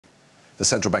The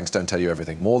central banks don't tell you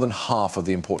everything. More than half of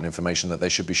the important information that they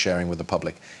should be sharing with the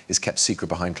public is kept secret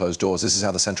behind closed doors. This is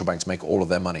how the central banks make all of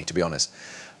their money, to be honest.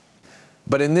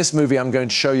 But in this movie, I'm going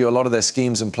to show you a lot of their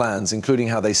schemes and plans, including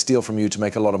how they steal from you to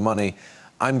make a lot of money.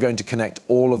 I'm going to connect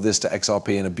all of this to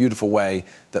XRP in a beautiful way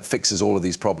that fixes all of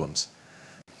these problems.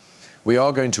 We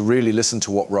are going to really listen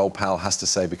to what Raoul Pal has to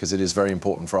say because it is very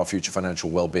important for our future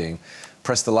financial well-being.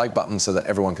 Press the like button so that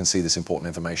everyone can see this important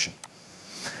information.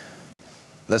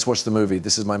 Let's watch the movie.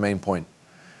 This is my main point.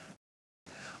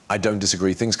 I don't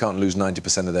disagree. Things can't lose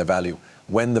 90% of their value.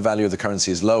 When the value of the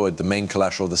currency is lowered, the main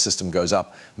collateral of the system goes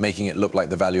up, making it look like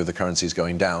the value of the currency is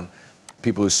going down.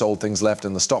 People who sold things left,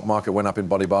 and the stock market went up in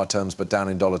body bar terms, but down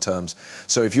in dollar terms.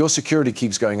 So if your security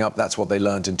keeps going up, that's what they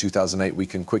learned in 2008. We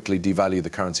can quickly devalue the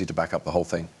currency to back up the whole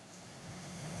thing.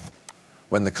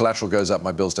 When the collateral goes up,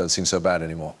 my bills don't seem so bad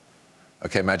anymore.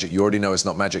 Okay, magic. You already know it's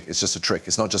not magic. It's just a trick.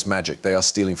 It's not just magic. They are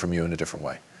stealing from you in a different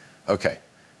way. Okay.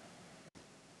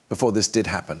 Before this did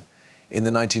happen, in the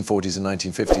 1940s and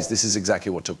 1950s, this is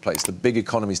exactly what took place. The big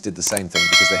economies did the same thing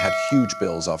because they had huge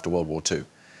bills after World War II.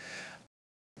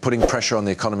 Putting pressure on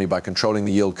the economy by controlling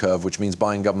the yield curve, which means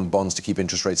buying government bonds to keep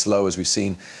interest rates low, as we've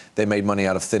seen. They made money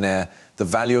out of thin air. The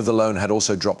value of the loan had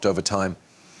also dropped over time.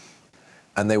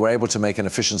 And they were able to make an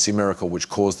efficiency miracle which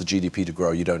caused the GDP to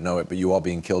grow. You don't know it, but you are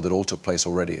being killed. It all took place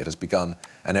already. It has begun,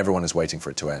 and everyone is waiting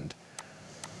for it to end.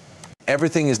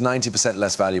 Everything is 90%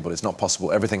 less valuable. It's not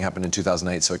possible. Everything happened in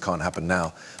 2008, so it can't happen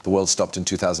now. The world stopped in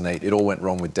 2008. It all went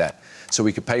wrong with debt. So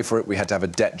we could pay for it. We had to have a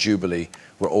debt jubilee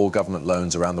where all government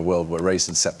loans around the world were raised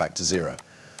and set back to zero.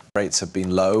 Rates have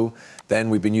been low. Then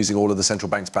we've been using all of the central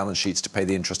bank's balance sheets to pay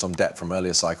the interest on debt from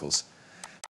earlier cycles.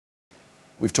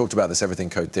 We've talked about this everything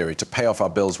code theory. To pay off our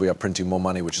bills, we are printing more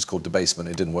money, which is called debasement.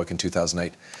 It didn't work in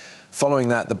 2008. Following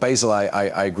that, the Basel I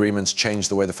agreements changed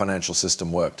the way the financial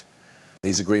system worked.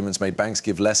 These agreements made banks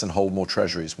give less and hold more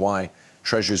treasuries. Why?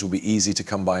 Treasuries will be easy to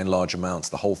come by in large amounts.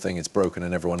 The whole thing, it's broken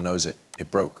and everyone knows it.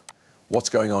 It broke. What's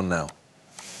going on now?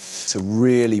 To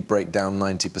really break down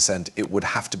 90%, it would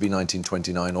have to be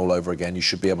 1929 all over again. You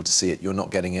should be able to see it. You're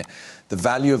not getting it. The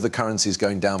value of the currency is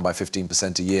going down by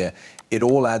 15% a year. It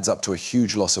all adds up to a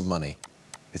huge loss of money.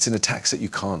 It's in a tax that you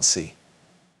can't see.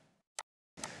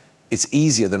 It's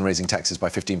easier than raising taxes by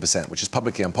 15%, which is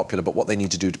publicly unpopular, but what they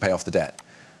need to do to pay off the debt.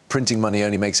 Printing money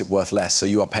only makes it worth less, so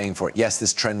you are paying for it. Yes,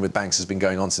 this trend with banks has been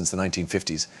going on since the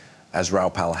 1950s, as Raoul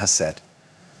Pal has said.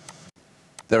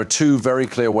 There are two very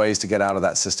clear ways to get out of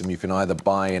that system. You can either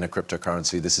buy in a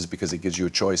cryptocurrency. This is because it gives you a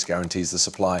choice, guarantees the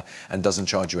supply, and doesn't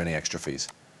charge you any extra fees.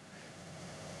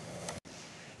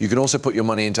 You can also put your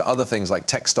money into other things like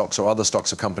tech stocks or other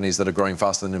stocks of companies that are growing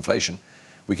faster than inflation.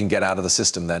 We can get out of the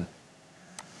system then.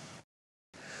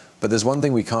 But there's one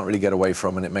thing we can't really get away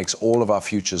from, and it makes all of our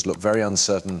futures look very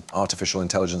uncertain. Artificial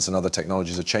intelligence and other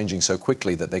technologies are changing so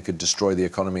quickly that they could destroy the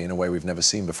economy in a way we've never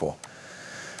seen before.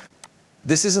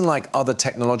 This isn't like other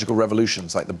technological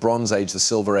revolutions, like the Bronze Age, the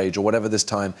Silver Age, or whatever this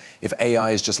time. If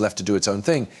AI is just left to do its own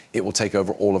thing, it will take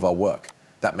over all of our work.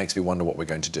 That makes me wonder what we're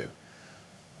going to do.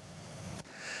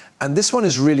 And this one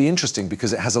is really interesting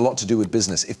because it has a lot to do with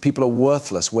business. If people are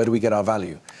worthless, where do we get our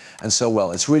value? And so,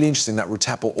 well, it's really interesting that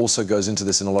Rutapel also goes into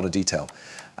this in a lot of detail.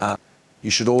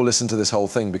 You should all listen to this whole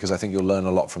thing because I think you'll learn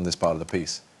a lot from this part of the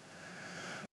piece.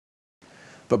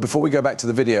 But before we go back to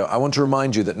the video, I want to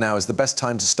remind you that now is the best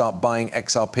time to start buying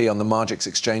XRP on the Margex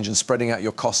exchange and spreading out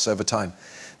your costs over time.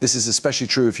 This is especially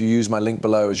true if you use my link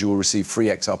below, as you will receive free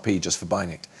XRP just for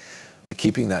buying it.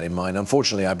 Keeping that in mind,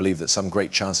 unfortunately, I believe that some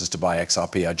great chances to buy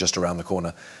XRP are just around the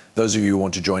corner. Those of you who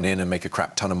want to join in and make a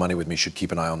crap ton of money with me should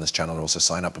keep an eye on this channel and also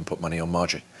sign up and put money on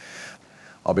Margex.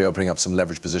 I'll be opening up some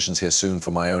leverage positions here soon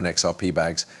for my own XRP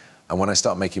bags. And when I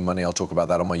start making money, I'll talk about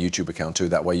that on my YouTube account too.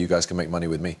 That way you guys can make money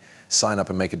with me. Sign up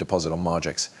and make a deposit on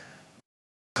Margex.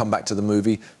 Come back to the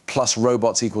movie. Plus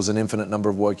robots equals an infinite number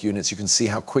of work units. You can see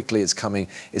how quickly it's coming.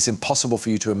 It's impossible for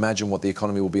you to imagine what the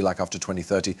economy will be like after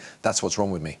 2030. That's what's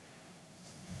wrong with me.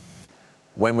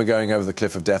 When we're going over the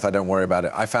cliff of death, I don't worry about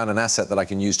it. I found an asset that I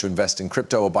can use to invest in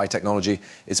crypto or buy technology.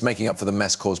 It's making up for the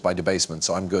mess caused by debasement,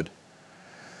 so I'm good.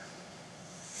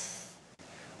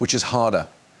 Which is harder.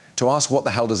 To ask what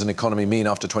the hell does an economy mean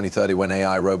after 2030 when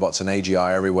AI, robots, and AGI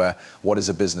are everywhere? What is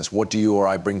a business? What do you or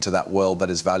I bring to that world that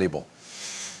is valuable?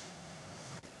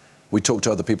 We talk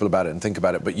to other people about it and think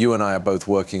about it, but you and I are both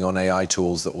working on AI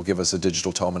tools that will give us a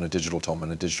digital Tom and a digital Tom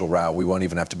and a digital Rao. We won't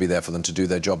even have to be there for them to do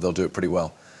their job. They'll do it pretty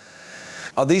well.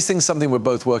 Are these things something we're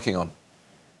both working on?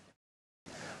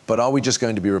 But are we just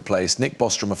going to be replaced? Nick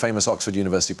Bostrom, a famous Oxford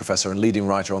University professor and leading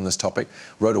writer on this topic,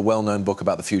 wrote a well-known book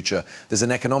about the future. There's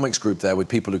an economics group there with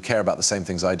people who care about the same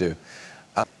things I do.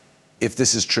 If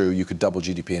this is true, you could double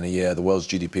GDP in a year, the world's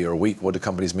GDP or a week. What do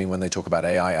companies mean when they talk about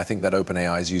AI? I think that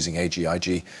OpenAI is using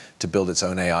AGIG to build its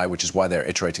own AI, which is why they're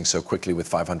iterating so quickly with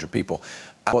 500 people.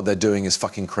 And what they're doing is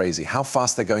fucking crazy. How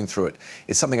fast they're going through it,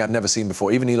 it's something I've never seen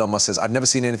before. Even Elon Musk says, I've never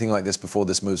seen anything like this before.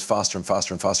 This moves faster and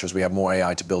faster and faster as we have more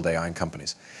AI to build AI in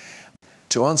companies.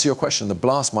 To answer your question, the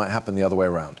blast might happen the other way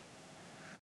around.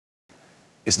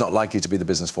 It's not likely to be the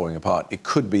business falling apart. It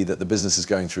could be that the business is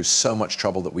going through so much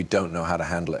trouble that we don't know how to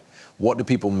handle it. What do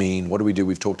people mean? What do we do?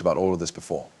 We've talked about all of this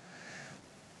before.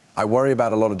 I worry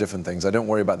about a lot of different things. I don't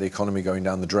worry about the economy going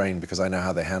down the drain because I know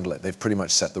how they handle it. They've pretty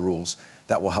much set the rules.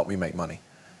 That will help me make money.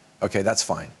 Okay, that's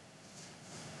fine.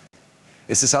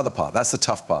 It's this other part. That's the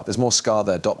tough part. There's more scar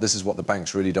there. This is what the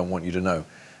banks really don't want you to know.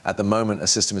 At the moment, a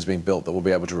system is being built that will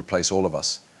be able to replace all of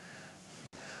us.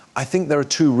 I think there are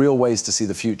two real ways to see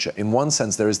the future. In one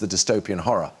sense, there is the dystopian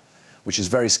horror, which is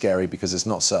very scary because it's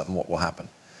not certain what will happen.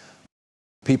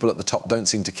 People at the top don't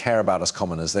seem to care about us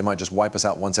commoners. They might just wipe us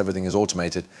out once everything is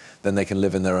automated, then they can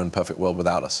live in their own perfect world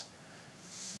without us.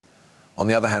 On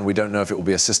the other hand, we don't know if it will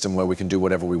be a system where we can do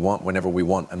whatever we want, whenever we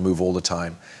want, and move all the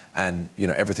time. And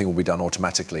everything will be done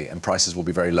automatically, and prices will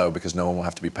be very low because no one will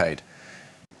have to be paid.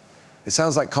 It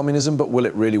sounds like communism, but will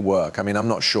it really work? I mean, I'm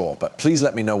not sure, but please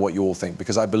let me know what you all think,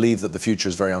 because I believe that the future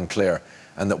is very unclear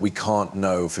and that we can't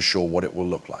know for sure what it will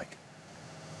look like.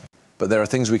 But there are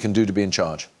things we can do to be in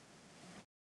charge.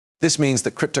 This means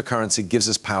that cryptocurrency gives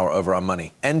us power over our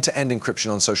money. End-to-end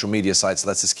encryption on social media sites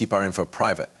lets us keep our info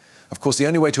private. Of course, the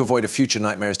only way to avoid a future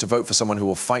nightmare is to vote for someone who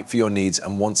will fight for your needs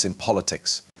and wants in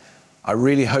politics. I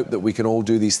really hope that we can all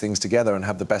do these things together and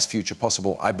have the best future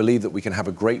possible. I believe that we can have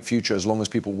a great future as long as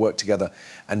people work together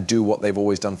and do what they've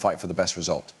always done, fight for the best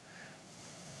result.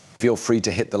 Feel free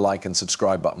to hit the like and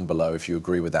subscribe button below if you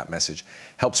agree with that message.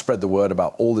 Help spread the word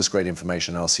about all this great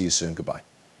information, and I'll see you soon. Goodbye.